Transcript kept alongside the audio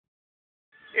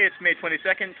It's May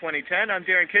 22nd, 2010. I'm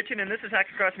Darren Kitchen, and this is Hacks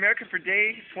Across America for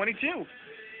day 22.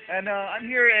 And I'm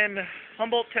here in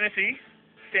Humboldt, Tennessee,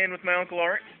 staying with my Uncle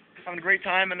Art, having a great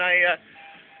time. And I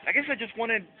guess I just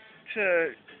wanted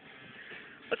to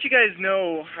let you guys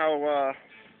know how,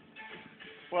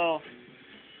 well,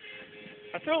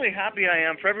 how thoroughly happy I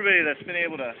am for everybody that's been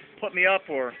able to put me up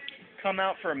or come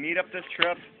out for a meetup this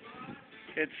trip.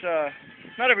 It's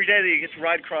not every day that you get to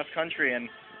ride cross country, and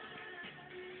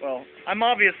well, I'm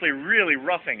obviously really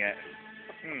roughing it.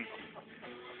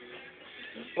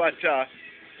 But I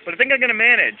think I'm going to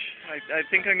manage. I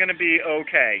think I'm going to be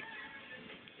okay.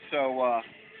 So I'm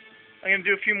going to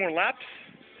do a few more laps.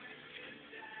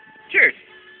 Cheers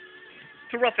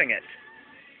to roughing it.